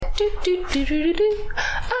It's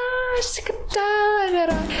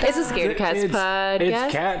a Scared Cats podcast.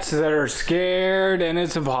 It's cats that are scared, and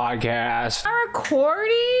it's a podcast. Are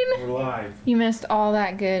recording? We're live. You missed all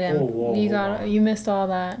that good, and you missed all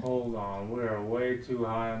that. Hold on, we are way too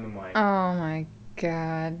high on the mic. Oh my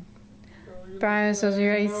god. Brian was supposed to be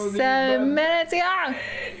ready 7 minutes ago.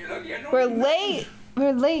 We're late.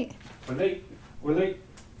 We're late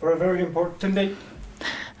for a very important date.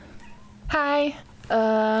 Hi.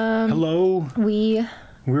 Hello. We're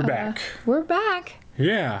back. We're back.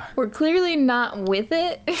 Yeah. We're clearly not with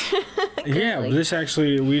it. Yeah, this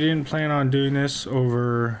actually, we didn't plan on doing this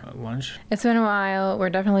over lunch. It's been a while. We're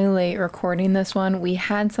definitely late recording this one. We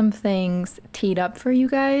had some things teed up for you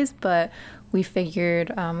guys, but we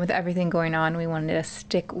figured with everything going on, we wanted to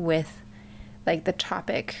stick with like the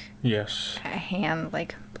topic Yes. at hand,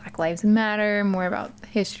 like Black Lives Matter, more about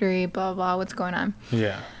history, blah, blah, what's going on.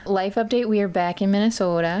 Yeah. Life update, we are back in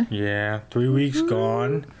Minnesota. Yeah, 3 weeks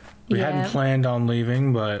gone. We hadn't planned on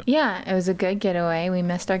leaving, but... Yeah, it was a good getaway. We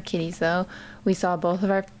missed our kitties, though. We saw both of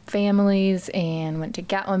our families and went to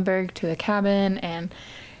Gatlinburg to a cabin, and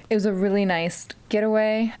it was a really nice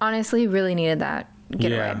getaway. Honestly, really needed that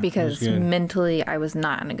getaway because mentally I was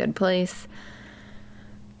not in a good place.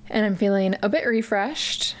 And I'm feeling a bit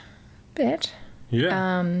refreshed. Yeah.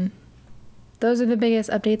 Those are the biggest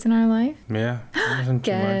updates in our life. Yeah. Wasn't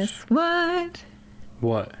too Guess much.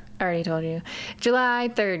 what? I already told you.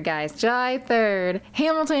 July 3rd, guys. July 3rd.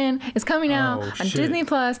 Hamilton is coming out on Disney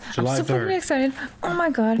Plus. July I'm so 3rd. fucking excited. Oh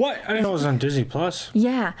my god. What? I didn't know it was on Disney Plus.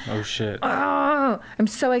 Yeah. Oh shit. Oh, I'm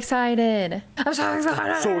so excited. I'm so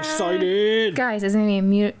excited. So excited. Guys, it's going to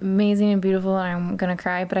be amazing and beautiful, and I'm going to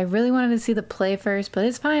cry. But I really wanted to see the play first, but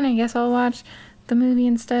it's fine. I guess I'll watch the movie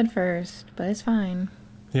instead first, but it's fine.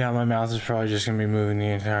 Yeah, my mouth is probably just going to be moving the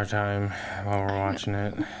entire time while we're watching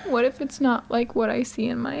it. What if it's not like what I see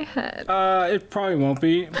in my head? It probably won't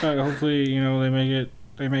be, but hopefully, they make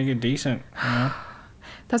it decent,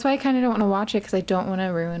 That's why I kind of don't want to watch it, because I don't want to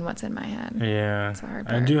ruin what's in my head. Yeah. That's the hard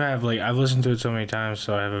part. I do have, I've listened to it so many times,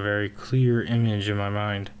 so I have a very clear image in my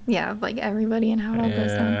mind. Yeah, like everybody and how it all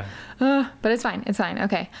goes down. But it's fine. It's fine.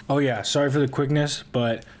 Okay. Oh, yeah. Sorry for the quickness,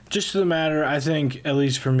 but just to the matter, I think, at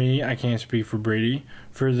least for me, I can't speak for Brady.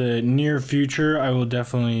 For the near future, I will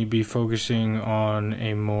definitely be focusing on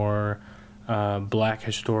a more black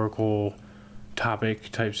historical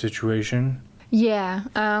topic type situation.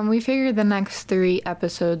 Yeah, we figured the next 3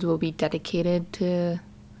 episodes will be dedicated to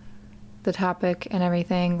the topic and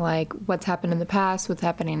everything, like what's happened in the past, what's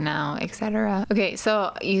happening now, etc. Okay,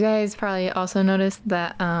 so you guys probably also noticed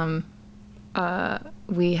that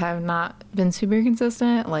we have not been super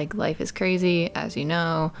consistent. Like, life is crazy, as you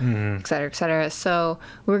know, etc., etc. So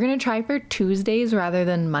we're gonna try for Tuesdays rather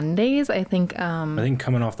than Mondays. I think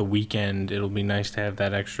coming off the weekend, it'll be nice to have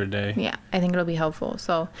that extra day. Yeah, I think it'll be helpful.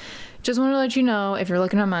 So just want to let you know, if you're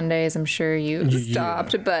looking at Mondays, I'm sure you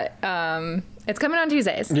stopped, but it's coming on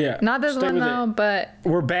Tuesdays. Yeah. Not this one, though, but...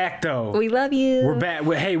 We're back, though. We love you. We're back.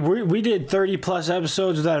 Hey, we did 30-plus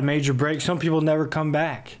episodes without a major break. Some people never come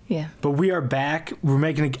back. Yeah. But we are back. I'm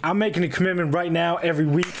making a commitment right now, every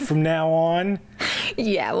week from now on.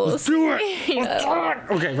 Yeah, Let's do it. Yeah.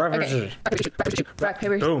 Okay, rock, paper, scissors. Rock,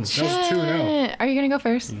 paper, boom. That was 2-0. Are you going to go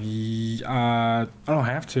first? I don't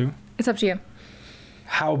have to. It's up to you.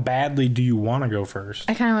 How badly do you want to go first?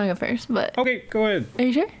 I kind of want to go first, but... Okay, go ahead. Are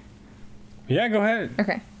you sure? Yeah, go ahead.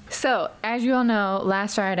 Okay. So, as you all know,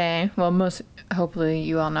 last Friday, hopefully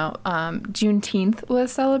you all know, Juneteenth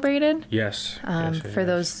was celebrated. Yes. For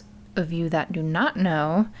those of you that do not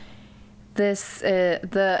know,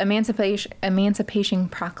 the Emancipation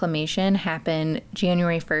Proclamation happened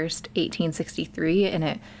January 1st, 1863, and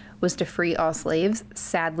it was to free all slaves.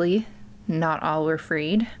 Sadly, not all were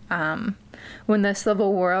freed. When the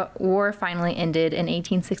Civil War finally ended in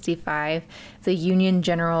 1865, the Union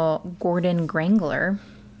General Gordon Grangler,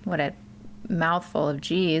 what a mouthful of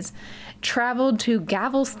G's, traveled to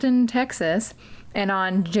Galveston, Texas, and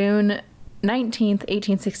on June 19th,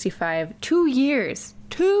 1865, 2 years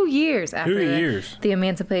after the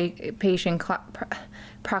Emancipation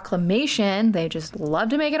Proclamation, they just love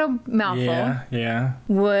to make it a mouthful. Yeah.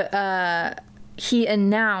 He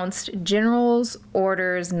announced General's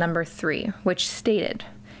Orders Number 3, which stated,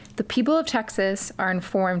 "The people of Texas are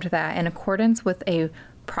informed that, in accordance with a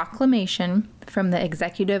proclamation from the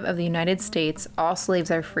Executive of the United States, all slaves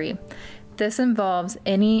are free. This involves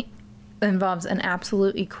an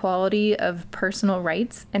absolute equality of personal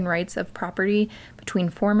rights and rights of property between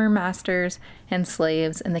former masters and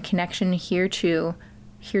slaves, and the connection heretofore,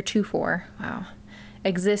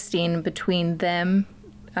 existing between them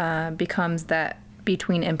becomes that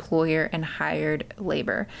between employer and hired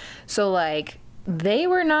labor. So, like, they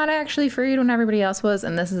were not actually freed when everybody else was,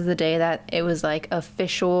 and this is the day that it was, like,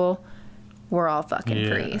 official, we're all fucking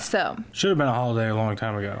free. So should have been a holiday a long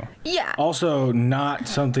time ago. Yeah. Also, not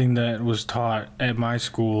something that was taught at my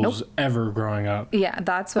schools ever growing up. Yeah,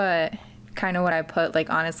 that's what I put. Like,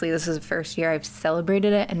 honestly, this is the first year I've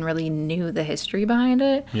celebrated it and really knew the history behind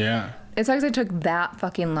it. Yeah. It sucks it took that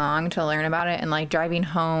fucking long to learn about it, and, like, driving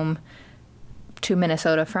home to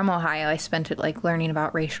Minnesota from Ohio, I spent it, like, learning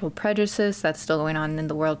about racial prejudice that's still going on in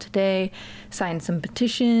the world today, signed some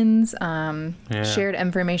petitions, shared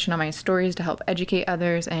information on my stories to help educate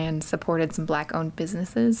others, and supported some Black-owned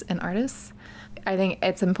businesses and artists. I think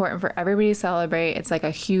it's important for everybody to celebrate. It's, like, a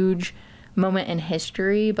huge moment in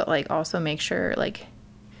history, but, like, also make sure, like,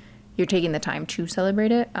 you're taking the time to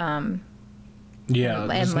celebrate it.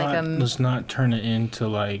 Let's not turn it into,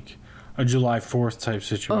 like, a July 4th type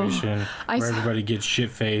situation where everybody gets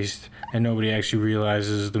shit-faced and nobody actually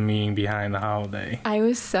realizes the meaning behind the holiday. I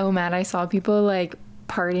was so mad. I saw people, like,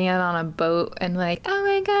 partying on a boat and, like, oh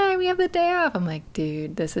my God, we have the day off. I'm like,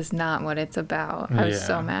 dude, this is not what it's about. I was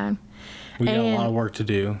so mad. We got a lot of work to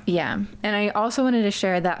do. Yeah. And I also wanted to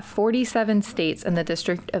share that 47 states and the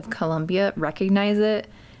District of Columbia recognize it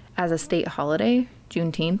as a state holiday,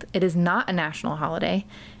 Juneteenth. It is not a national holiday.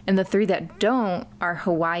 And the 3 that don't are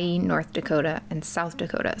Hawaii, North Dakota, and South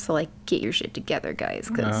Dakota. So, like, get your shit together, guys,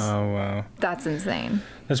 because that's insane.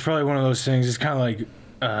 That's probably one of those things. It's kind of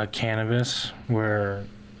like cannabis, where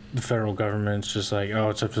the federal government's just like, oh,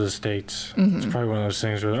 it's up to the states. Mm-hmm. It's probably one of those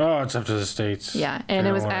things where, oh, it's up to the states. Yeah, and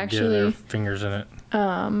it was actually... get their fingers in it.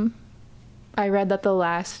 I read that the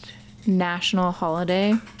last national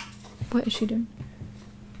holiday... What is she doing?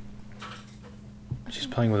 She's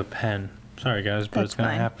playing with a pen. Sorry, guys, but it's going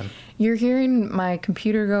to happen. You're hearing my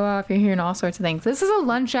computer go off. You're hearing all sorts of things. This is a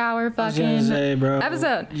lunch hour fucking I was gonna say, bro,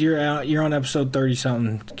 episode. You're on episode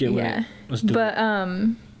 30-something. Get with it. Let's do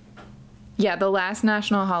it. Yeah, the last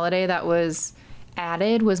national holiday that was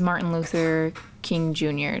added was Martin Luther King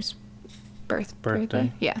Jr.'s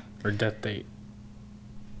birthday. Yeah. Or death date.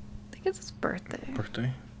 I think it's his birthday.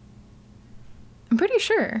 Birthday? I'm pretty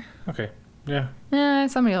sure. Okay. Yeah.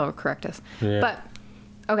 Somebody will correct us. Yeah. But,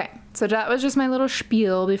 okay. So that was just my little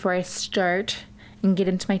spiel before I start and get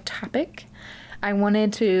into my topic. I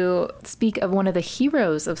wanted to speak of one of the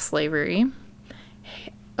heroes of slavery.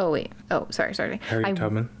 Sorry. Harriet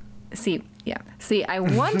Tubman. See, I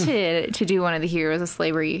wanted to do one of the heroes of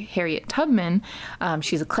slavery, Harriet Tubman.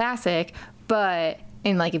 She's a classic, but...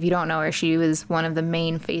 And, like, if you don't know her, she was one of the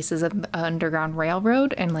main faces of the Underground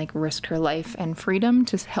Railroad and, like, risked her life and freedom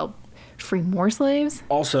to help free more slaves.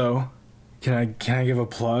 Also, can I give a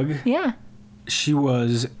plug? Yeah. She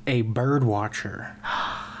was a bird watcher.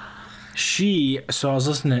 So I was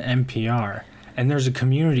listening to NPR, and there's a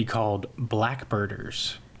community called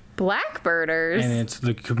Blackbirders. Blackbirders? And it's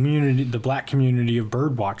the black community of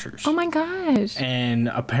bird watchers. Oh, my gosh. And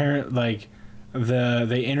apparently, like...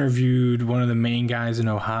 They interviewed one of the main guys in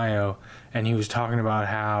Ohio, and he was talking about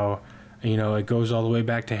how, it goes all the way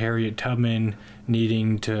back to Harriet Tubman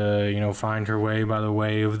needing to, find her way by the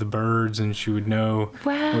way of the birds, and she would know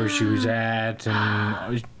where she was at,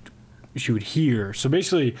 and she would hear. So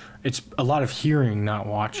basically, it's a lot of hearing, not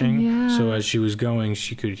watching. Yeah. So as she was going,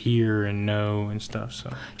 she could hear and know and stuff.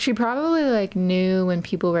 So she probably, like, knew when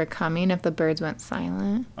people were coming if the birds went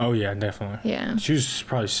silent. Oh yeah, definitely. Yeah. She was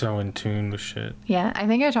probably so in tune with shit. Yeah, I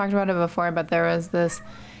think I talked about it before, but there was this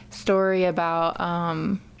story about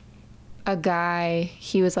a guy.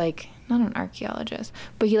 He was, like, not an archaeologist,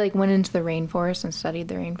 but he, like, went into the rainforest and studied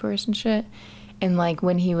the rainforest and shit. And, like,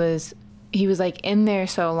 when he was like in there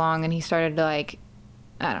so long, and he started to, like,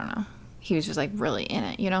 I don't know, he was just, like, really in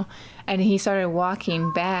it, and he started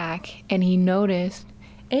walking back, and he noticed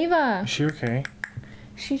Ava. Is she okay?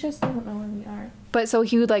 She just doesn't know where we are. But so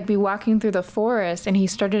he would, like, be walking through the forest, and he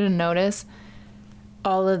started to notice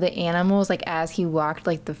all of the animals, like, as he walked,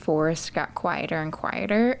 like, the forest got quieter and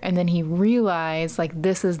quieter, and then he realized, like,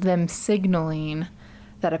 this is them signaling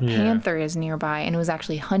that a panther is nearby, and it was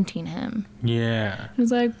actually hunting him. Yeah. It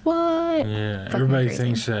was like, what? Yeah. Everybody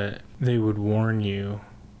thinks that they would warn you,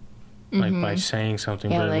 like, by saying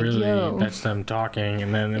something, but like, really, that's them talking,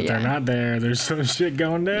 and then if they're not there, there's some shit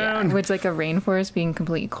going down. Yeah. Which, like, a rainforest being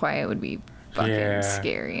completely quiet would be fucking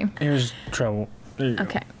scary. Here's trouble. There you go.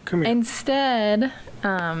 Come here. Instead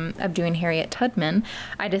of doing Harriet Tubman,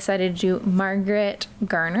 I decided to do Margaret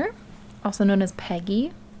Garner, also known as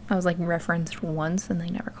Peggy. I was, like, referenced once, and they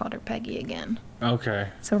never called her Peggy again. Okay.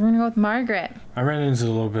 So we're going to go with Margaret. I ran into a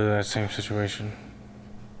little bit of that same situation.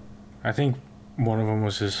 I think one of them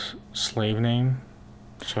was his slave name.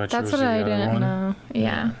 So That's what I didn't know.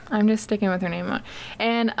 Yeah. I'm just sticking with her name.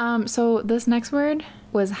 And so this next word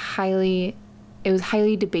was highly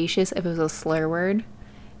debacious if it was a slur word.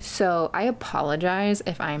 So I apologize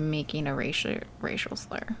if I'm making a racial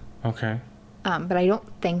slur. Okay. But I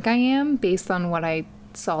don't think I am based on what I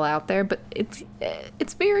saw out there, but it's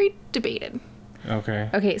very debated. Okay.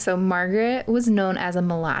 Okay, so Margaret was known as a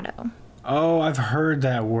mulatto. Oh, I've heard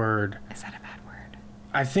that word. Is that a bad word?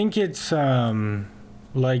 I think it's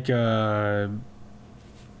like I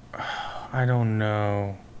don't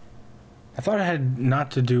know. I thought it had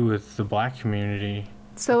not to do with the black community.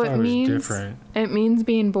 So it means different. It means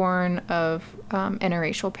being born of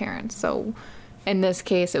interracial parents. So in this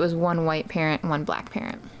case, it was one white parent and one black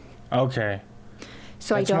parent. Okay.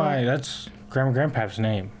 So that's grandpa's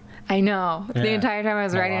name. I know. Yeah. The entire time I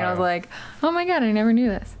was writing, I was like, "Oh my god, I never knew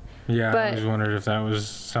this." Yeah, but I just wondered if that was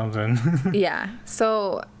something. Yeah.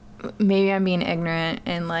 So maybe I'm being ignorant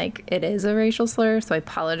and like it is a racial slur, so I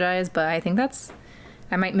apologize. But I think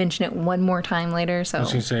I might mention it one more time later. So I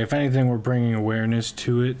was gonna say, if anything, we're bringing awareness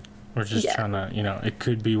to it. We're just trying to, it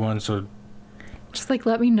could be one. So just like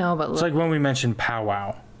let me know. But it's like when we mentioned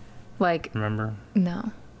powwow. Like remember?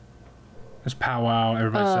 No. It's powwow.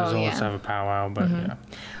 Everybody says, let's have a powwow. But yeah.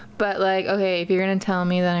 But like, okay, if you're gonna tell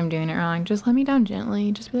me that I'm doing it wrong, just let me down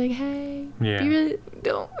gently. Just be like, hey,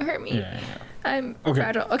 don't hurt me. Yeah. I'm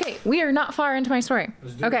fragile. Okay, we are not far into my story.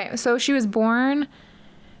 Okay, so she was born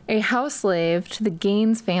a house slave to the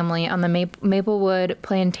Gaines family on the Maplewood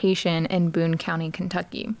plantation in Boone County,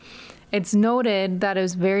 Kentucky. It's noted that it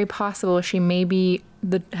was very possible she may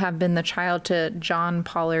have been the child to John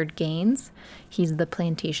Pollard Gaines. He's the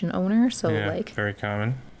plantation owner, so very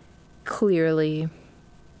common. Clearly,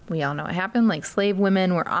 we all know what happened. Like, slave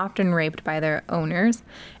women were often raped by their owners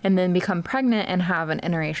and then become pregnant and have an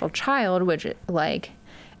interracial child, which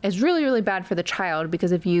is really, really bad for the child,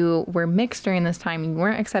 because if you were mixed during this time, you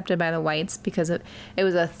weren't accepted by the whites because it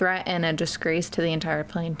was a threat and a disgrace to the entire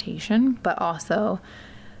plantation. But also,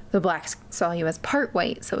 the blacks saw you as part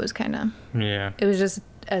white, so it was kind of... Yeah. It was just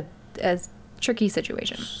a tricky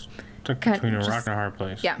situation. Stuck between a rock and a hard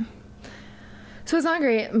place. Yeah. So it's not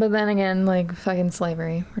great, but then again, like, fucking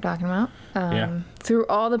slavery we're talking about. Through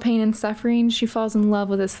all the pain and suffering, she falls in love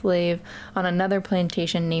with a slave on another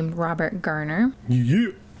plantation named Robert Garner. Yeah.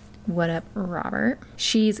 What up, Robert?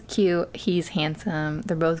 She's cute. He's handsome.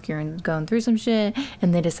 They're both going through some shit,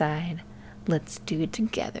 and they decide, let's do it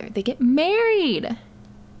together. They get married.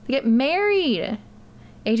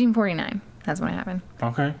 1849. That's when it happened.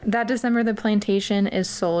 Okay. That December, the plantation is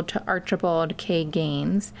sold to Archibald K.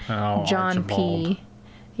 Gaines. Oh, John Archibald. P.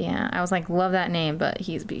 Yeah, I was like, love that name, but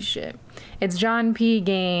he's a piece of shit. It's John P.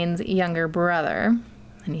 Gaines' younger brother,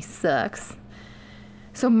 and he sucks.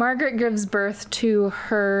 So Margaret gives birth to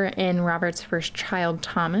her and Robert's first child,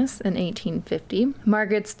 Thomas, in 1850.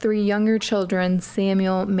 Margaret's three younger children,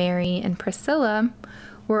 Samuel, Mary, and Priscilla,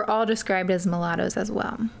 were all described as mulattoes as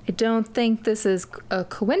well. I don't think this is a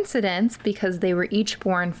coincidence, because they were each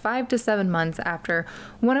born 5 to 7 months after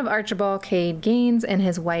one of Archibald K. Gaines and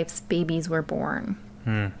his wife's babies were born.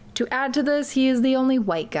 To add to this, he is the only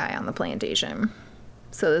white guy on the plantation.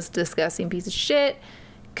 So this disgusting piece of shit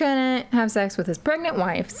couldn't have sex with his pregnant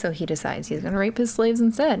wife, so he decides he's going to rape his slaves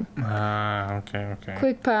instead. Okay.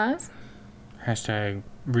 Quick pause. Hashtag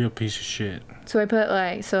real piece of shit. So I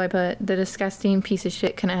put the disgusting piece of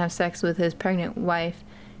shit couldn't have sex with his pregnant wife,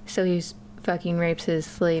 so he fucking rapes his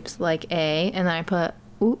slaves like A, and then I put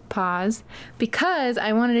pause, because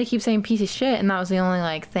I wanted to keep saying piece of shit, and that was the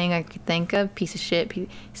only thing I could think of. Piece of shit,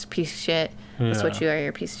 piece of shit. That's what you are, you're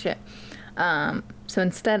a piece of shit. So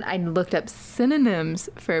instead I looked up synonyms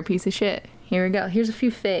for a piece of shit. Here we go. Here's a few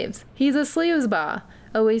faves. He's a sleazeball,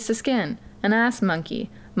 a waste of skin, an ass monkey,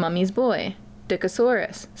 mummy's boy,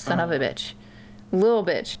 dickosaurus, son of a bitch, little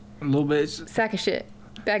bitch, sack of shit,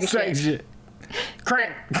 bag of shit,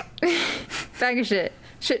 crank, bag of shit,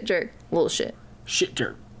 shit jerk, little shit. Shit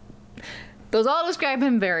jerk. Those all describe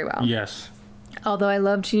him very well. Yes. Although I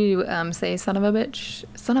love to say son of a bitch,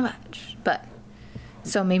 but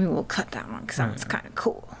so maybe we'll cut that one because that one's kind of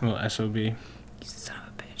cool. Little SOB. Son of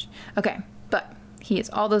a bitch. Okay, but he is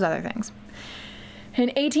all those other things. In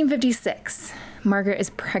 1856, Margaret is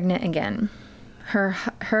pregnant again. Her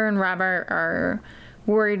and Robert are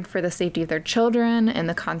worried for the safety of their children and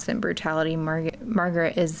the constant brutality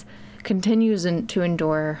Margaret continues to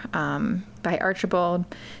endure by Archibald,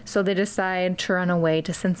 so they decide to run away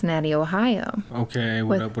to Cincinnati, Ohio. Okay,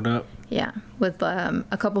 what up? Yeah, with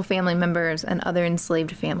a couple family members and other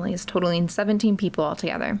enslaved families, totaling 17 people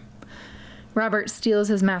altogether. Robert steals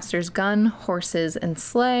his master's gun, horses, and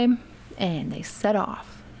sleigh, and they set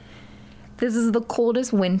off. This is the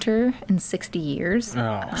coldest winter in 60 years.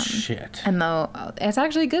 Oh, shit. And it's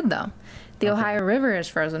actually good, though. The Ohio River is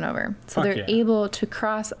frozen over. So they're able to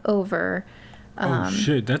cross over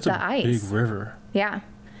shit. That's the a ice. big river. Yeah.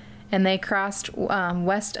 And they crossed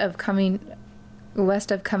west of Covington,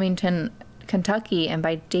 Kentucky, and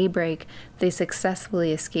by daybreak, they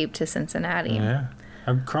successfully escaped to Cincinnati. Yeah.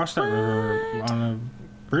 I've crossed that river on a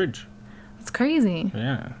bridge. That's crazy.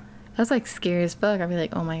 Yeah. That's like scary as fuck. I'd be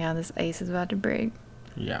like, oh my god, this ice is about to break.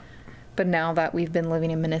 Yeah. But now that we've been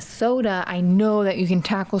living in Minnesota, I know that you can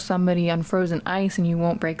tackle somebody on frozen ice and you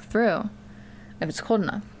won't break through if it's cold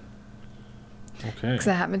enough. Okay. Because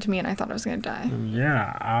that happened to me and I thought I was going to die.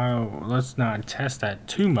 Yeah. Let's not test that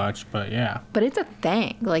too much, but yeah. But it's a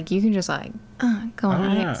thing. Like, you can just like, go on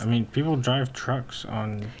ice. Yeah. I mean, people drive trucks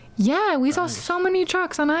on... Yeah, we saw so many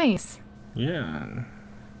trucks on ice. Yeah.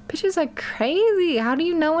 Bitches are crazy. How do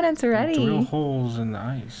you know when it's ready? Drill holes in the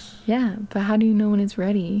ice. Yeah, but how do you know when it's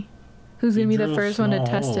ready? Who's going to be the first one to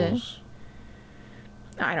test it?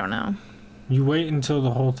 I don't know. You wait until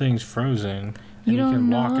the whole thing's frozen. And you can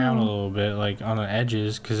walk out a little bit, like, on the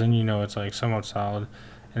edges, because then you know it's, like, somewhat solid.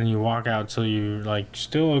 And then you walk out till you're, like,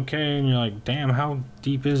 still okay, and you're like, damn, how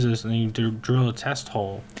deep is this? And then you drill a test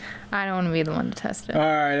hole. I don't want to be the one to test it. All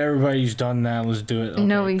right, everybody's done that. Let's do it. Okay,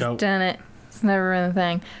 Nobody's done it. It's never been a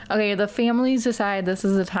thing. Okay, the families decide this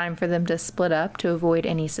is the time for them to split up to avoid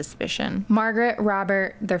any suspicion. Margaret,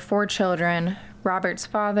 Robert, their 4 children, Robert's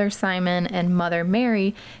father, Simon, and mother,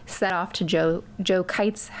 Mary, set off to Joe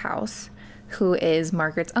Kite's house, who is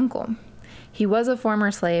Margaret's uncle. He was a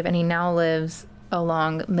former slave, and he now lives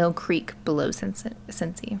along Mill Creek below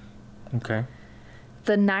Cincy. Okay.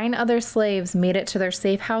 The 9 other slaves made it to their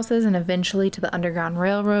safe houses and eventually to the Underground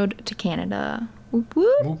Railroad to Canada. Whoop,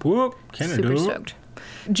 whoop. Whoop, whoop. Canada. Super stoked.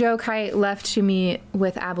 Joe Kite left to meet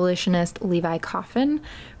with abolitionist Levi Coffin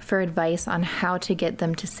for advice on how to get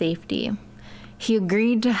them to safety. He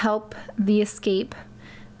agreed to help them escape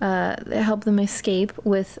with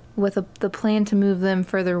the plan to move them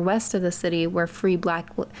further west of the city where free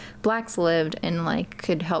blacks lived and like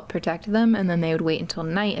could help protect them, and then they would wait until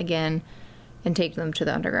night again and take them to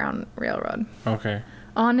the Underground Railroad. Okay.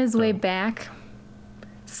 On his way back,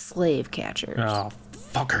 slave catchers. Oh,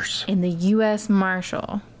 fuckers. In the U.S.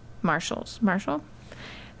 Marshals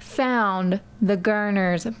found the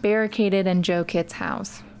Garners barricaded in Joe Kit's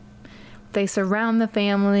house. They surround the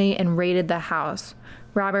family and raided the house.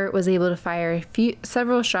 Robert was able to fire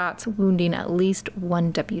several shots, wounding at least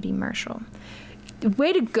 1 deputy marshal.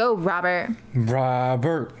 Way to go, Robert.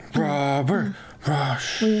 Robert.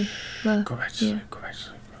 Rush. We love Go back to you. sleep. Go back to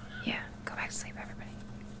sleep. Yeah, go back to sleep, everybody.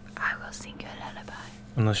 I will sing you a lullaby.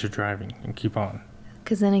 Unless you're driving, and keep on.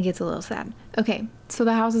 Because then it gets a little sad. Okay, so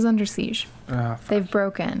the house is under siege. They've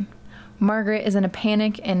broken. Margaret is in a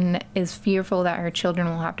panic and is fearful that her children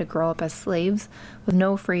will have to grow up as slaves with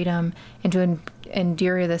no freedom and to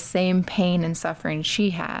endure the same pain and suffering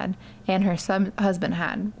she had and her husband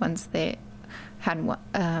had once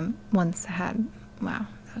had. Wow,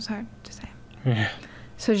 that was hard to say. Yeah.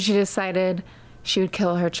 So she decided she would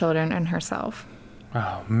kill her children and herself.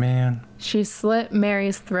 Oh, man. She slit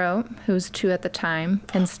Mary's throat, who was 2 at the time,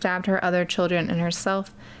 and stabbed her other children and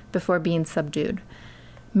herself before being subdued.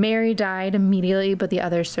 Mary died immediately, but the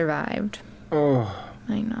others survived. Oh.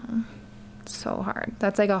 I know. It's so hard.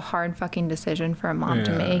 That's like a hard fucking decision for a mom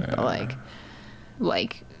to make, but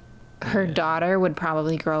like her daughter would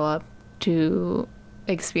probably grow up to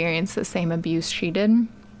experience the same abuse she did.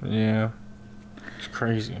 Yeah. It's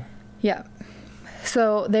crazy. Yeah.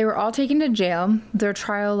 So they were all taken to jail. Their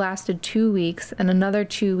trial lasted 2 weeks and another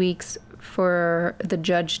 2 weeks for the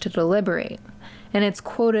judge to deliberate. And it's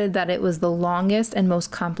quoted that it was the longest and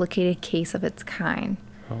most complicated case of its kind.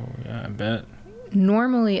 Oh, yeah, I bet.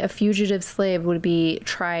 Normally, a fugitive slave would be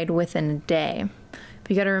tried within a day.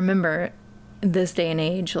 But you got to remember, this day and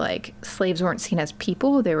age, like, slaves weren't seen as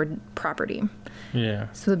people, they were property. Yeah.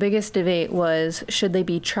 So the biggest debate was, should they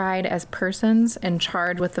be tried as persons and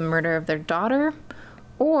charged with the murder of their daughter,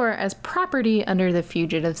 or as property under the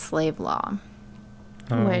fugitive slave law?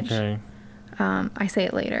 Oh, Which, okay. I say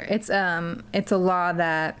it later. It's a law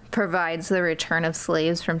that provides the return of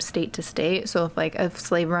slaves from state to state. So if like a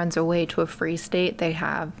slave runs away to a free state,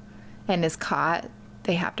 and is caught,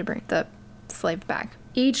 they have to bring the slave back.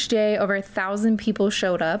 Each day, over 1,000 people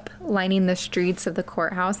showed up, lining the streets of the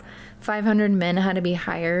courthouse. 500 men had to be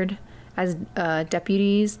hired as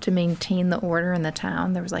deputies to maintain the order in the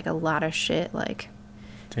town. There was like a lot of shit, like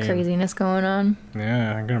craziness going on.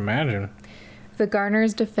 Yeah, I can imagine. The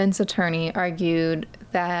Garner's defense attorney argued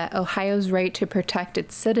that Ohio's right to protect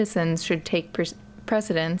its citizens should take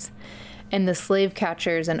precedence, And the slave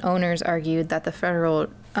catchers and owners argued that the federal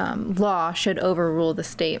law should overrule the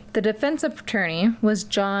state. The defense attorney was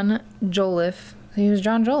John Joliffe. He was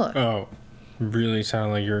John Joliffe. Oh, really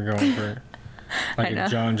sounded like you were going for like a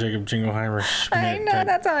John Jacob Jingleheimer Schmidt. I know,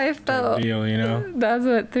 that's how I felt. Deal, you know? That's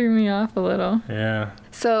what threw me off a little. Yeah.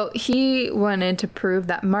 So he wanted to prove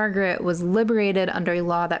that Margaret was liberated under a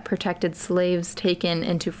law that protected slaves taken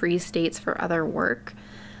into free states for other work.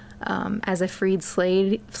 As a freed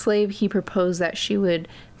slave, he proposed that she would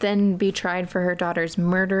then be tried for her daughter's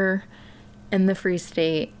murder in the free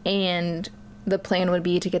state, and the plan would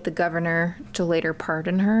be to get the governor to later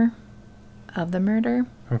pardon her of the murder.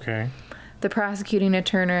 Okay. The prosecuting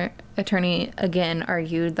attorney again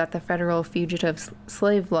argued that the federal fugitive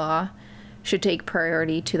slave law should take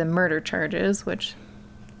priority to the murder charges, which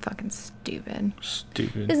fucking stupid.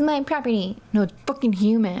 Stupid. This is my property. No, it's fucking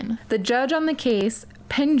human. The judge on the case,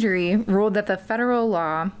 Pendry, ruled that the federal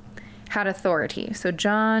law had authority. So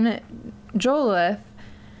John Joliffe,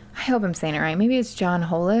 I hope I'm saying it right. Maybe it's John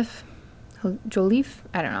Joliffe?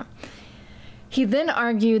 I don't know. He then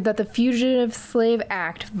argued that the Fugitive Slave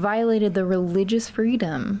Act violated the religious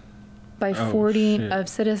freedom of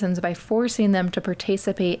citizens by forcing them to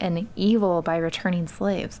participate in evil by returning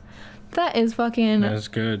slaves. That is fucking... That's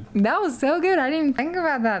good. That was so good. I didn't think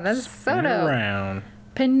about that. That's so dope. Around.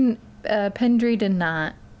 Pendry did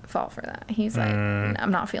not fall for that. He's like,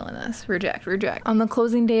 I'm not feeling this. Reject. On the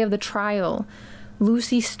closing day of the trial,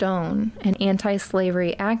 Lucy Stone, an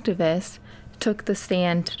anti-slavery activist, took the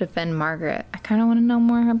stand to defend Margaret. I kind of want to know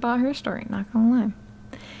more about her story, not gonna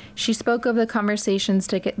lie. She spoke of the conversations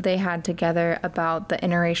they had together about the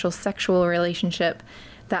interracial sexual relationship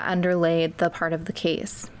that underlay the part of the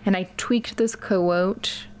case. And I tweaked this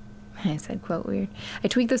quote. I said quote weird. I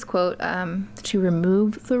tweaked this quote to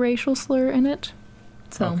remove the racial slur in it.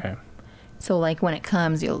 So, okay. So like when it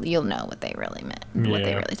comes, you'll know what they really meant, what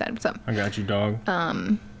they really said. So I got you,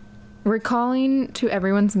 dog. Recalling to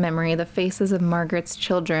everyone's memory the faces of Margaret's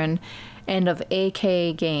children and of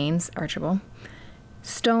A.K. Gaines, Archibald,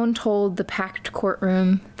 Stone told the packed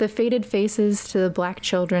courtroom, the faded faces to the black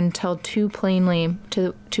children tell too plainly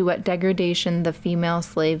to what degradation the female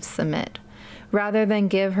slaves submit. Rather than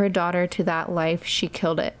give her daughter to that life, she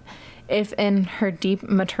killed it. If in her deep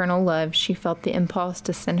maternal love she felt the impulse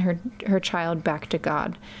to send her child back to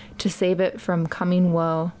God, to save it from coming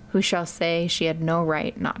woe, who shall say she had no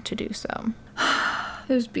right not to do so?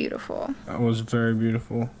 It was beautiful. That was very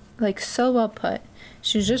beautiful. Like, so well put.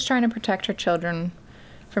 She was just trying to protect her children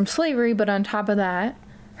from slavery, but on top of that,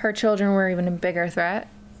 her children were even a bigger threat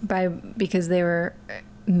because they were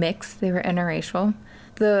mixed, they were interracial.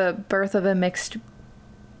 The birth of a mixed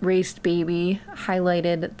raised baby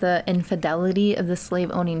highlighted the infidelity of the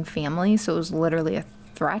slave-owning family, so it was literally a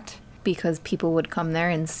threat because people would come there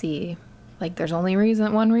and see, like, there's only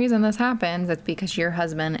one reason this happens, it's because your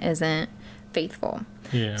husband isn't faithful.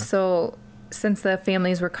 Yeah. So since the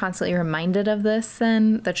families were constantly reminded of this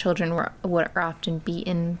sin, the children were often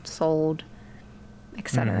beaten, sold,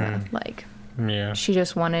 etc. Like, yeah, she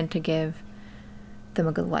just wanted to give them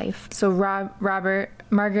a good life. So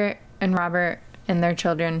Margaret and Robert and their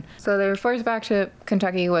children, so they were forced back to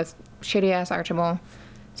Kentucky with shitty-ass Archibald.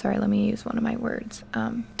 Sorry, let me use one of my words.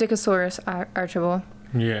 Dickosaurus Archibald.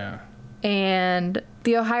 Yeah. And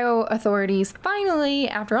the Ohio authorities finally,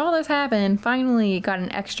 after all this happened, got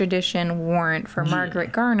an extradition warrant for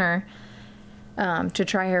Margaret Garner to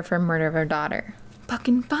try her for murder of her daughter.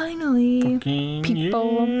 Fucking finally.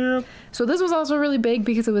 People. Yeah. So this was also really big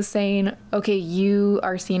because it was saying, okay, you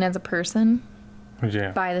are seen as a person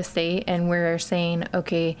by the state, and we're saying,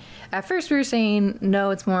 okay, at first we were saying,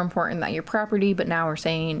 no, it's more important that you're property, but now we're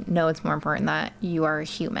saying, no, it's more important that you are a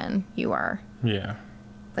human. You are. Yeah.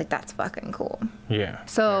 Like, that's fucking cool. Yeah.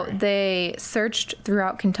 So they searched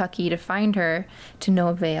throughout Kentucky to find her, to no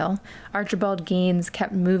avail. Archibald Gaines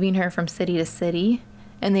kept moving her from city to city,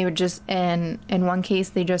 and they would just, and in one case,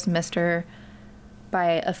 they just missed her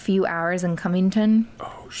by a few hours in Covington.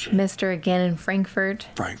 Oh, shit. Missed her again in Frankfort.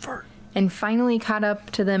 And finally caught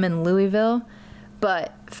up to them in Louisville,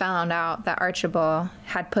 but found out that Archibald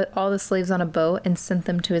had put all the slaves on a boat and sent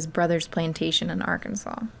them to his brother's plantation in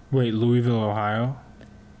Arkansas. Wait, Louisville, Ohio?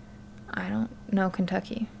 I don't know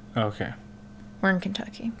Kentucky. Okay. We're in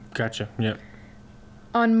Kentucky. Gotcha. Yep.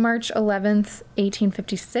 On March 11th,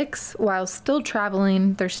 1856, while still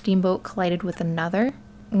traveling, their steamboat collided with another.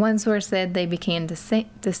 One source said they began to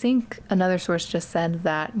sink. Another source just said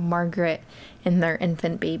that Margaret and their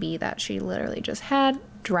infant baby that she literally just had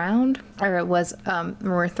drowned, or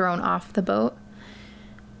were thrown off the boat.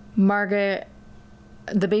 The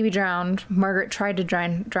baby drowned. Margaret tried to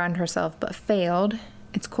drown herself but failed.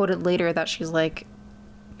 it's quoted later that she's like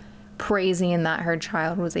praising that her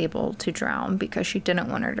child was able to drown because she didn't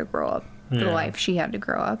want her to grow up the life she had to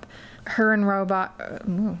grow up. Her and Robert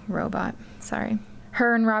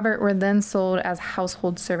were then sold as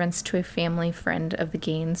household servants to a family friend of the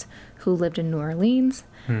Gaines who lived in New Orleans.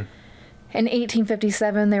 In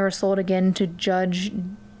 1857, they were sold again to Judge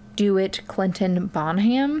Dewitt Clinton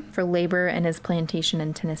Bonham for labor in his plantation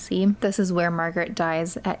in Tennessee. This is where Margaret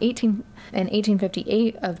dies in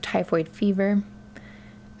 1858 of typhoid fever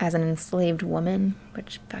as an enslaved woman,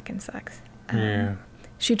 which fucking sucks.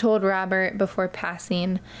 She told Robert before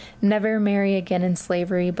passing, never marry again in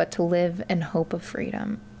slavery, but to live in hope of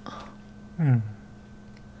freedom.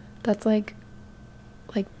 That's like,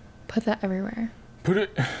 put that everywhere.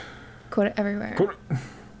 Quote it everywhere.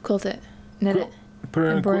 Quilt it. Knit it. Put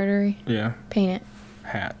it embroidery. Yeah. Paint it.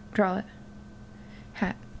 Hat. Draw it.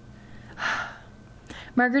 Hat.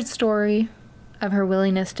 Margaret's story of her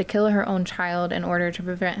willingness to kill her own child in order to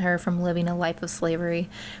prevent her from living a life of slavery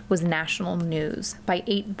was national news.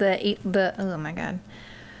 Oh my god.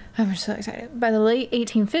 I'm so excited. By the late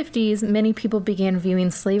 1850s, many people began viewing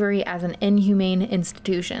slavery as an inhumane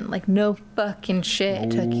institution. Like, no fucking shit.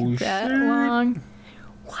 It took you that long.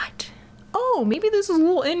 What? Oh, maybe this is a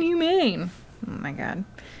little inhumane. Oh my god.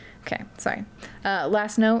 Okay, sorry.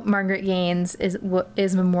 Last note, Margaret Gaines is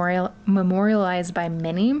memorialized by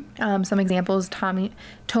many. Some examples,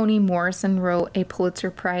 Toni Morrison wrote a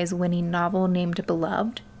Pulitzer Prize winning novel named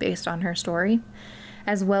Beloved, based on her story,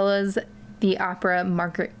 as well as the opera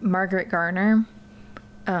Margaret Garner,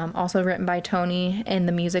 also written by Toni, and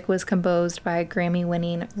the music was composed by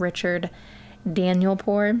Grammy-winning Richard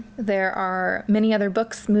Danielpour. There are many other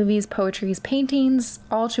books, movies, poetries, paintings,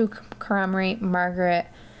 all to commemorate Margaret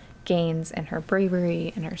Gaines and her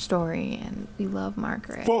bravery and her story, and we love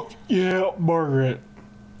Margaret. Fuck yeah, Margaret.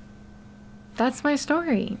 That's my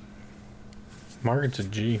story. Margaret's a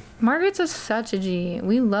G. Margaret's such a G.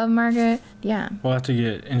 We love Margaret. Yeah. We'll have to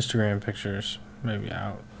get Instagram pictures maybe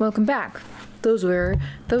out. Welcome back. Those were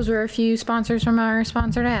a few sponsors from our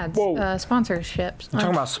sponsored ads. Whoa. Sponsorships. We're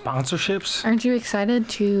talking about sponsorships? Aren't you excited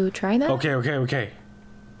to try that? Okay.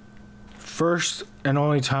 First and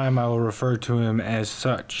only time I will refer to him as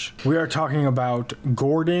such. We are talking about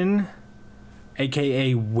Gordon,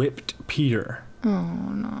 aka Whipped Peter. Oh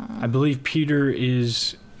no. I believe Peter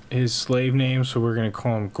is his slave name, so we're gonna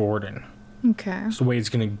call him Gordon. Okay. That's the way it's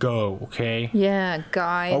gonna go, okay? Yeah,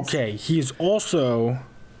 guys. Okay, he is also...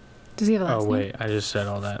 Does he have a last name? Oh wait, I just said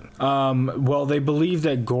all that. Well, they believe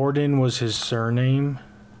that Gordon was his surname.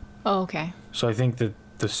 Oh, okay. So I think that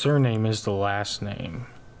the surname is the last name.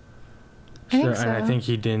 I think so. And I think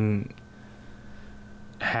he didn't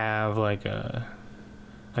have like that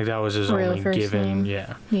was his Real only first given.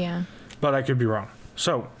 name. Yeah. But I could be wrong.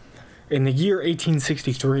 So, in the year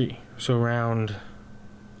 1863, so around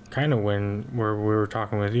kind of when we were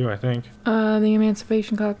talking with you, I think. The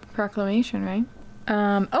Emancipation Proclamation, right?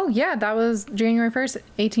 Oh yeah, that was January 1st,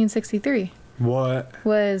 1863. What?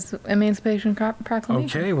 Was Emancipation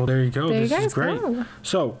Proclamation. Okay, well there you go. There this you guys is great. go.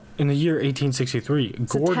 So, in the year 1863,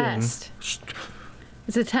 It's Gordon... a test.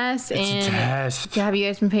 It's a test, It's a test. Have you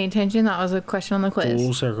guys been paying attention? That was a question on the quiz.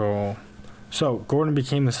 Full circle. So, Gordon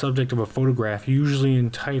became the subject of a photograph usually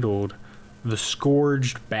entitled The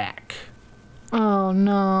Scourged Back. Oh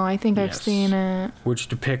no, I think I've seen it. Which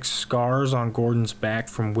depicts scars on Gordon's back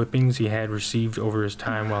from whippings he had received over his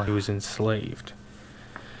time while he was enslaved.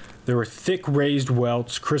 There were thick raised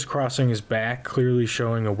welts crisscrossing his back, clearly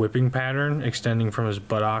showing a whipping pattern extending from his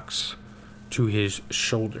buttocks to his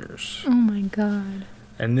shoulders. Oh my god.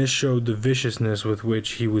 And this showed the viciousness with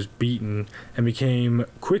which he was beaten and became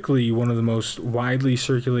quickly one of the most widely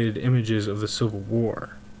circulated images of the Civil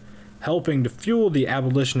War, helping to fuel the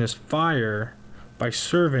abolitionist fire by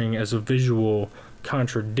serving as a visual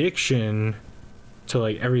contradiction to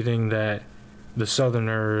like everything that the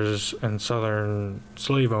Southerners and Southern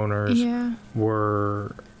slave owners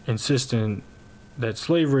were insistent that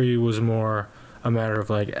slavery was more a matter of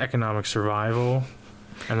like economic survival,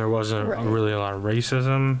 and there wasn't really a lot of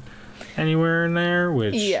racism anywhere in there,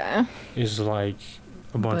 which is like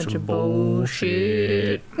a bunch of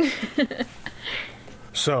bullshit.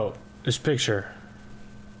 So, this picture,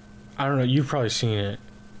 I don't know, you've probably seen it.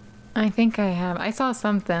 I think I have. I saw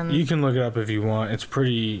something. You can look it up if you want. It's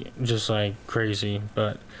pretty just like crazy,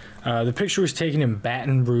 but the picture was taken in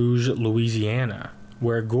Baton Rouge, Louisiana,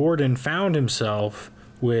 where Gordon found himself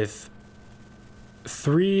with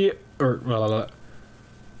two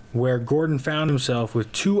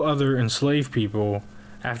other enslaved people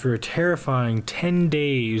after a terrifying 10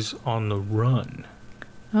 days on the run.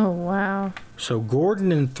 Oh, wow. So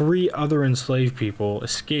Gordon and 3 other enslaved people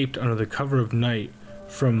escaped under the cover of night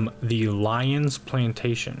from the Lyons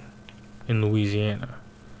Plantation in Louisiana.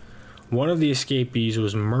 One of the escapees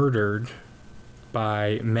was murdered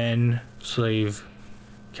by men, slave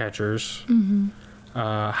catchers,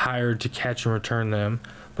 hired to catch and return them,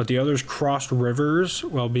 but the others crossed rivers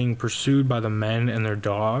while being pursued by the men and their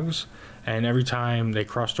dogs, and every time they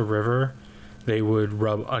crossed a river, they would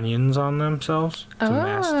rub onions on themselves to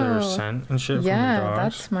mask their scent and shit from the dogs. Yeah,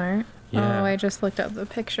 that's smart. Yeah. Oh, I just looked up the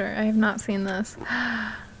picture. I have not seen this.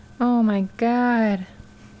 Oh my god.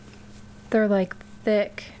 They're like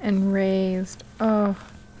thick and raised. Oh.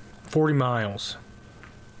 40 miles.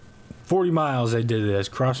 40 miles they did this,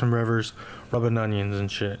 crossing rivers, rubbing onions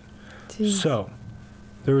and shit. Jeez. So,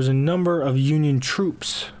 there was a number of Union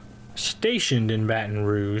troops stationed in Baton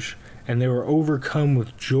Rouge, and they were overcome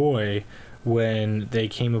with joy when they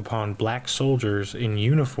came upon black soldiers in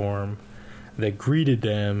uniform that greeted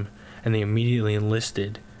them, and they immediately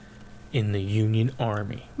enlisted in the Union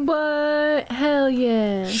Army. What? Hell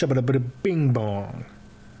yeah. Shabba bing bong.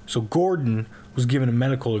 So Gordon was given a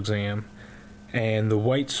medical exam, and the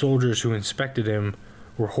white soldiers who inspected him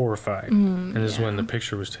were horrified. And this is when the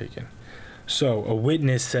picture was taken. So a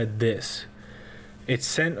witness said this: "It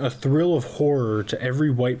sent a thrill of horror to every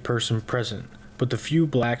white person present, but the few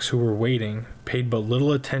blacks who were waiting paid but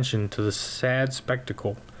little attention to the sad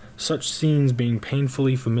spectacle, such scenes being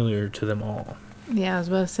painfully familiar to them all." Yeah, I was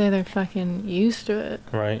about to say they're fucking used to it.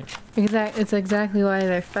 Right? It's exactly why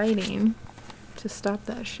they're fighting. To stop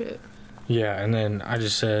that shit. Yeah, and then I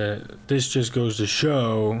just said, this just goes to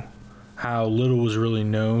show how little was really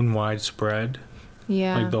known widespread.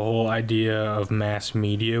 Yeah. Like, the whole idea of mass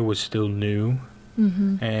media was still new.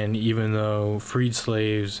 And even though freed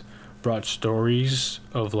slaves brought stories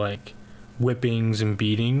of, like, whippings and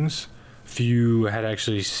beatings, few had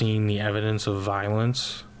actually seen the evidence of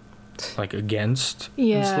violence, like, against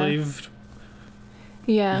enslaved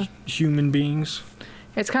human beings.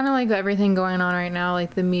 It's kind of like everything going on right now.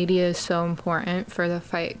 Like, the media is so important for the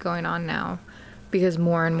fight going on now, because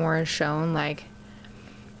more and more is shown. Like,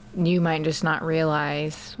 you might just not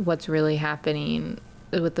realize what's really happening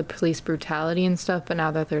with the police brutality and stuff, but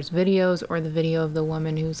now that there's videos, or the video of the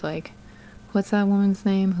woman who's like, what's that woman's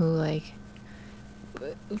name, who like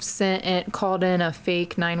called in a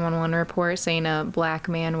fake 911 report saying a black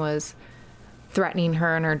man was threatening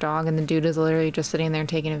her and her dog, and the dude is literally just sitting there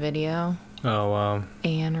taking a video. Oh,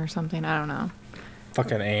 Anne or something, I don't know.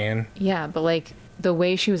 Fucking Anne. Yeah, but like the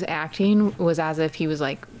way she was acting was as if he was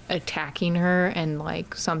like attacking her, and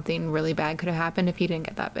like something really bad could have happened if he didn't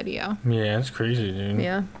get that video. Yeah, it's crazy, dude.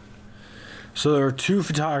 Yeah. So there were 2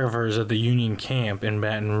 photographers at the Union camp in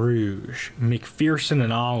Baton Rouge, McPherson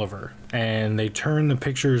and Oliver, and they turned the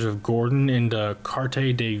pictures of Gordon into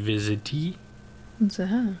carte de visite. What's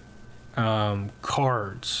that?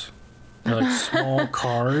 Cards. They're like small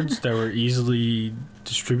cards that were easily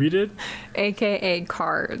distributed. AKA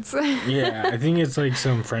cards. Yeah, I think it's like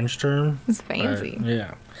some French term. It's fancy.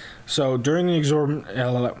 Yeah. So during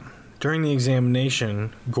the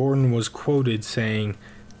examination, Gordon was quoted saying,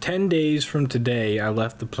 "10 days from today, I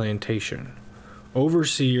left the plantation.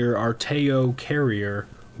 Overseer Arteo Carrier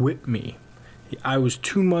whipped me. I was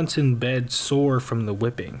 2 months in bed sore from the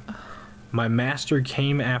whipping. My master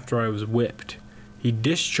came after I was whipped. He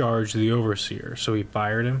discharged the overseer, so he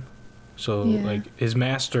fired him. So, like,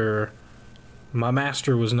 my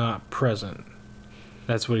master was not present."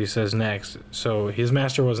 That's what he says next. So his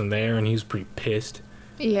master wasn't there, and he's pretty pissed.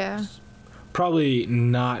 Yeah. Probably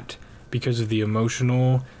not because of the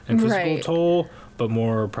emotional and physical toll, but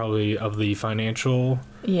more probably of the financial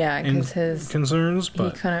because his concerns.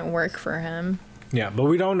 But he couldn't work for him. Yeah, but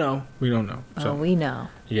we don't know. So, we know.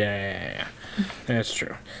 Yeah. That's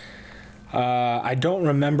true. I don't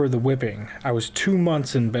remember the whipping. I was 2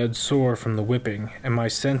 months in bed sore from the whipping, and my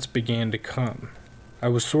sense began to come. I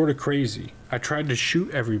was sort of crazy. I tried to shoot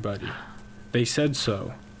everybody. They said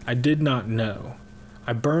so. I did not know.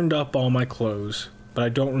 I burned up all my clothes, but I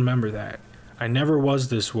don't remember that. I never was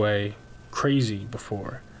this way, crazy,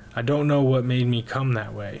 before. I don't know what made me come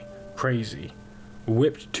that way, crazy.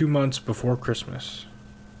 Whipped 2 months before Christmas.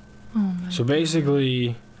 Oh my So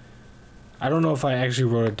basically, I don't know if I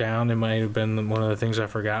actually wrote it down. It might have been one of the things I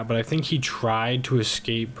forgot, but I think he tried to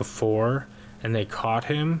escape before, and they caught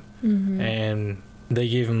him, and they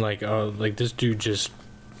gave him like this dude just,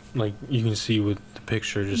 like, you can see with the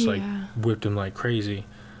picture, just like whipped him like crazy.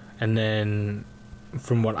 And then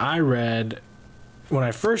from what I read, when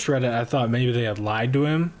I first read it, I thought maybe they had lied to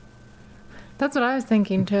him. That's what I was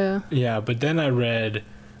thinking too. Yeah, but then I read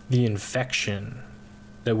the infection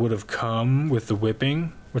that would have come with the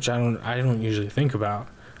whipping, which I don't usually think about.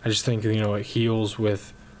 I just think, you know, it heals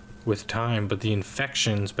with time, but the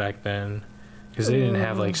infections back then, because they didn't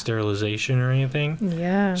have like sterilization or anything.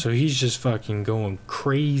 Yeah. So he's just fucking going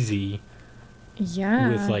crazy. Yeah.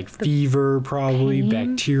 With like fever, probably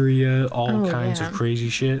bacteria, all kinds of crazy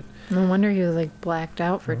shit. No wonder he was like blacked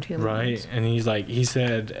out for 2 months. Right, and he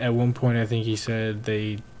said at one point, I think he said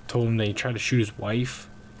they told him they tried to shoot his wife.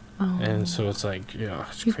 Oh. And so it's like, yeah,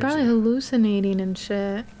 it's he's crazy. probably hallucinating and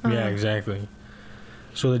shit. Yeah, exactly.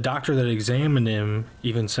 So the doctor that examined him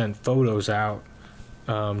even sent photos out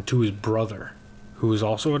to his brother, who is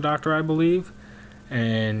also a doctor, I believe.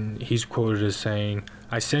 And he's quoted as saying,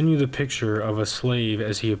 "I send you the picture of a slave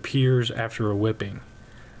as he appears after a whipping.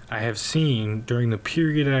 I have seen, during the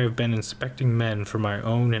period I have been inspecting men for my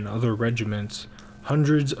own and other regiments,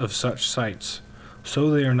 hundreds of such sights. So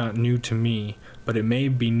they are not new to me, but it may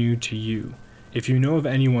be new to you. If you know of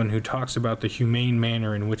anyone who talks about the humane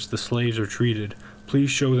manner in which the slaves are treated, please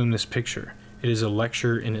show them this picture. It is a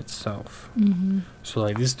lecture in itself." Mm-hmm. So,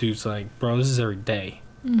 like, this dude's like, bro, this is every day.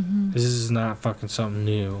 Mm-hmm. This is not fucking something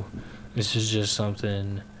new. This is just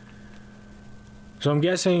something... So I'm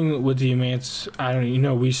guessing with the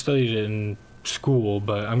we studied it in school,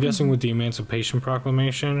 but I'm guessing with the Emancipation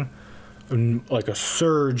Proclamation, like a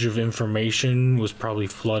surge of information was probably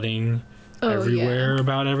flooding everywhere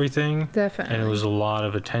about everything. Definitely. And it was a lot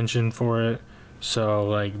of attention for it. So,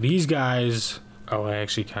 like, these guys... Oh, I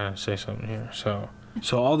actually kind of say something here. So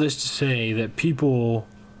all this to say that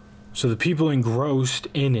the people engrossed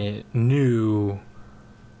in it knew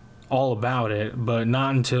all about it, but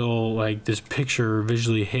not until like this picture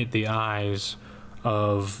visually hit the eyes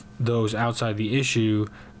of those outside the issue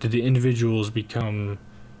did the individuals become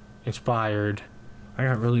inspired. I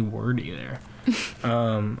got really wordy there.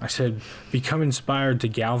 I said become inspired to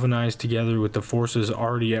galvanize together with the forces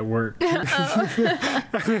already at work to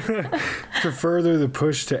further the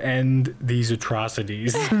push to end these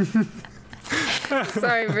atrocities.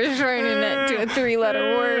 Sorry for shortening it to a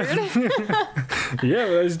 3-letter word. Yeah,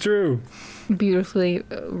 that's true. Beautifully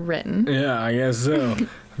written. Yeah, I guess so.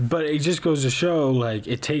 But it just goes to show, like,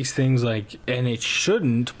 it takes things like, and it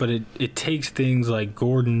shouldn't, but it takes things like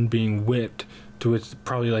Gordon being whipped to it's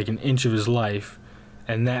probably like an inch of his life,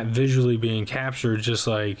 and that visually being captured, just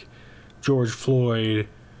like George Floyd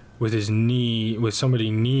with somebody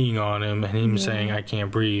kneeing on him and him saying, "I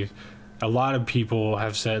can't breathe." A lot of people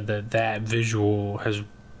have said that visual has,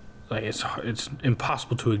 like, it's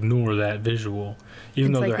impossible to ignore that visual,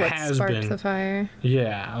 even though there has been. It's like what sparked the fire.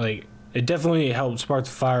 Yeah, like, it definitely helped spark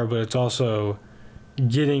the fire, but it's also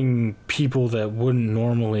getting people that wouldn't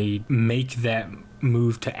normally make that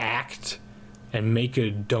move to act and make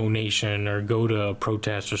a donation or go to a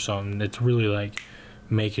protest or something. It's really like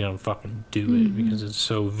making them fucking do it because it's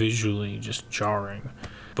so visually just jarring.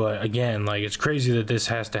 But again, like, it's crazy that this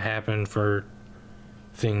has to happen for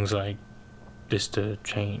things like this to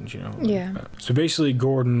change, you know? Yeah. So basically,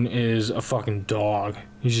 Gordon is a fucking dog.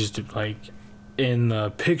 He's just, like, in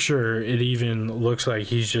the picture, it even looks like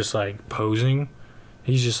he's just, like, posing.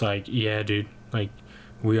 He's just like, yeah, dude, like,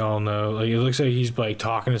 we all know. Like, it looks like he's, like,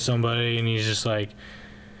 talking to somebody, and he's just like,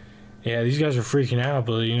 yeah, these guys are freaking out,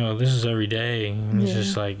 but, you know, this is every day. And it's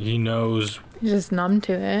just like, he knows. He's just numb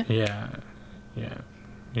to it. Yeah.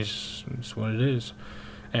 It's what it is.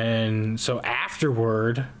 And so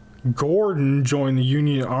afterward, Gordon joined the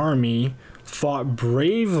Union Army, fought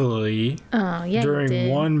bravely during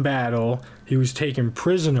one battle. He was taken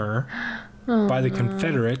prisoner by the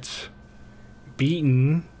Confederates,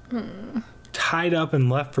 beaten, tied up and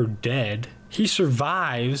left for dead. He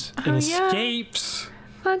survives and escapes.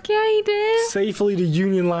 Fuck yeah, he did. Safely to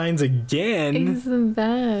Union lines again. He's the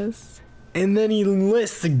best. And then he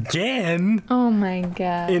enlists again. Oh my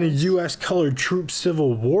god. In a U.S. colored troop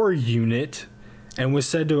Civil War unit, and was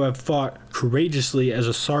said to have fought courageously as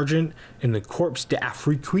a sergeant in the Corps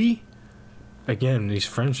d'Afrique. Again, these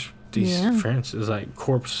French is like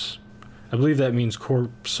corpse. I believe that means Corps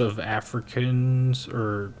of Africans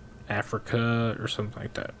or Africa or something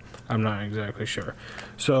like that. I'm not exactly sure.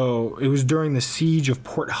 So it was during the siege of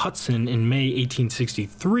Port Hudson in May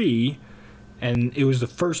 1863. And it was the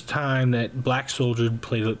first time that black soldiers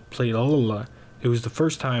played. It was the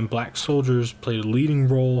first time black soldiers played a leading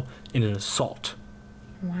role in an assault.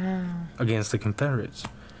 Wow. Against the Confederates.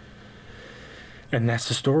 And that's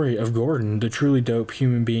the story of Gordon, the truly dope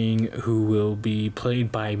human being who will be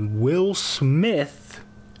played by Will Smith.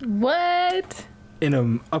 What? In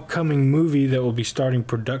an upcoming movie that will be starting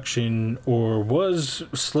production, or was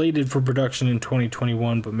slated for production in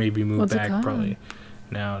 2021, but maybe moved back probably.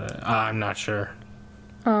 Now, I'm not sure.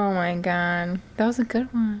 Oh my god. That was a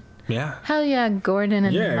good one. Yeah. Hell yeah, Gordon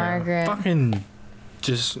and Margaret. Fucking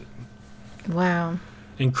just wow.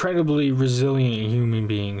 incredibly resilient human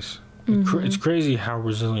beings. It's crazy how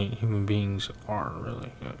resilient human beings are,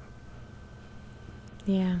 really.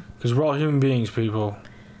 Yeah. Because we're all human beings, people.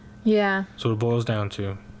 Yeah. So it boils down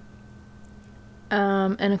to.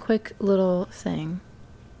 And a quick little thing.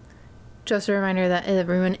 Just a reminder that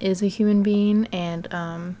everyone is a human being, and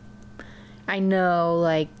I know,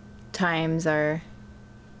 like, times are,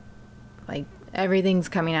 like, everything's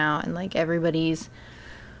coming out, and, like, everybody's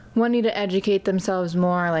wanting to educate themselves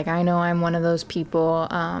more. Like, I know I'm one of those people,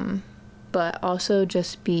 but also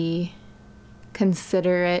just be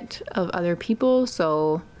considerate of other people.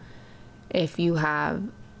 So if you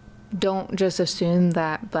don't just assume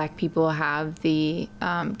that Black people have the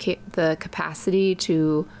capacity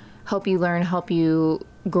to help you learn, help you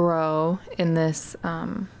grow in this,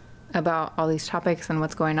 about all these topics and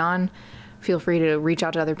what's going on. Feel free to reach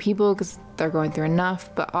out to other people because they're going through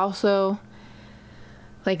enough. But also,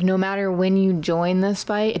 like, no matter when you join this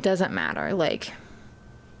fight, it doesn't matter. Like,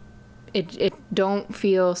 it don't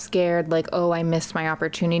feel scared like, oh, I missed my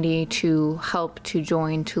opportunity to help, to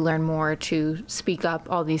join, to learn more, to speak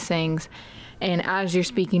up, all these things. And as you're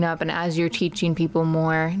speaking up and as you're teaching people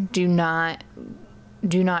more, do not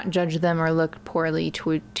judge them or look poorly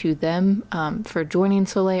to them for joining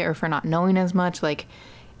so late or for not knowing as much. Like,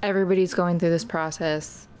 everybody's going through this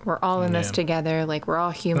process. We're all in this together. Like, we're all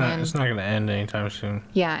human. It's not going to end anytime soon.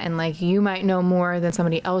 Yeah, and, like, you might know more than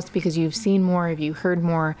somebody else because you've seen more, if you heard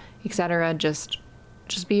more, etc. Just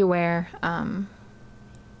be aware, and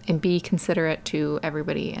be considerate to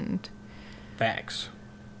everybody. And facts.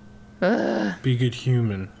 Be a good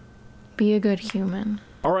human. Be a good human.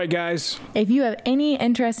 All right, guys. If you have any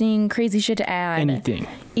interesting, crazy shit to add, anything,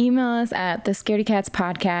 email us at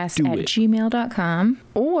thescaredycatspodcast@gmail.com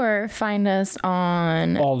or find us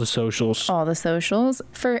on all the socials.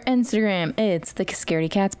 For Instagram, it's the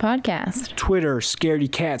Scaredy Cats Podcast. Twitter,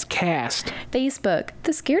 Scaredy Cats Cast. Facebook,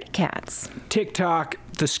 the Scaredy Cats. TikTok,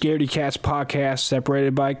 the Scaredy Cats Podcast,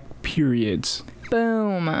 separated by periods.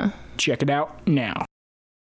 Boom. Check it out now.